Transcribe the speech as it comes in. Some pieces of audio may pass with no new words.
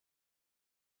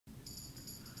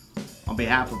On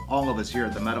behalf of all of us here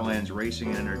at the Meadowlands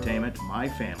Racing and Entertainment, my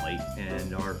family,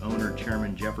 and our owner,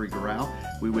 Chairman Jeffrey Garral,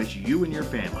 we wish you and your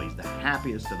families the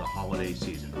happiest of the holiday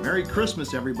season. Merry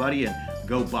Christmas, everybody, and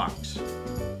go Bucks!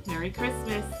 Merry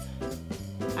Christmas.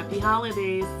 Happy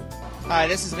holidays. Hi,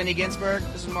 this is Vinny Ginsberg.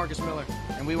 This is Marcus Miller.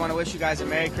 And we want to wish you guys a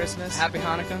Merry Christmas, Happy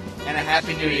Hanukkah, and a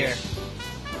Happy New Year.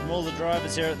 From all the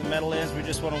drivers here at the Meadowlands, we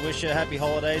just want to wish you Happy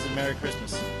Holidays and Merry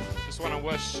Christmas. Just want to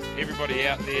wish everybody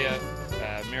out there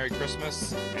Merry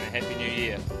Christmas and a Happy New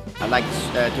Year. I'd like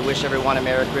to wish everyone a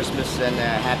Merry Christmas and a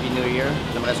Happy New Year.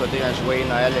 J'aimerais souhaiter un joyeux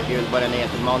Noël et une bonne année à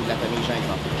tout le monde de la famille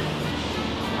Gingras.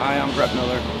 Hi, I'm Brett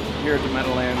Miller, here at the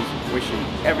Meadowlands, wishing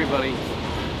everybody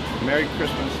Merry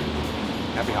Christmas and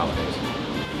Happy Holidays.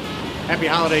 Happy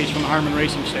Holidays from the Harmon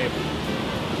Racing Stable.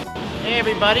 Hey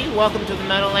everybody, welcome to the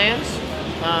Meadowlands.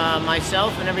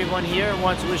 Myself and everyone here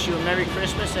wants to wish you a Merry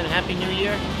Christmas and a Happy New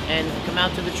Year, and come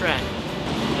out to the track.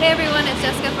 Hey everyone, it's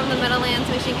Jessica from the Meadowlands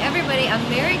wishing everybody a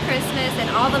Merry Christmas and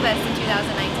all the best in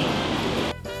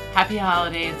 2019. Happy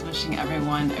holidays, wishing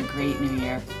everyone a great new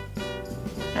year.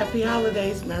 Happy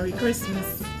holidays, Merry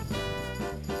Christmas.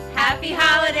 Happy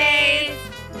holidays!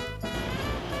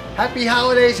 Happy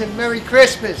holidays and Merry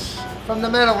Christmas from the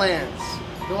Meadowlands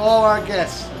to all our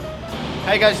guests.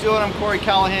 How you guys doing? I'm Corey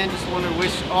Callahan. Just want to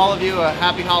wish all of you a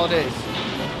Happy Holidays.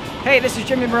 Hey, this is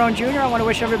Jimmy Barone Jr. I want to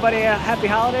wish everybody a Happy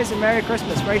Holidays and Merry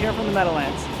Christmas right here from the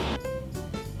Meadowlands.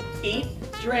 Eat,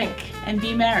 drink, and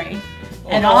be merry.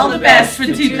 And all the best for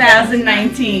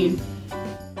 2019.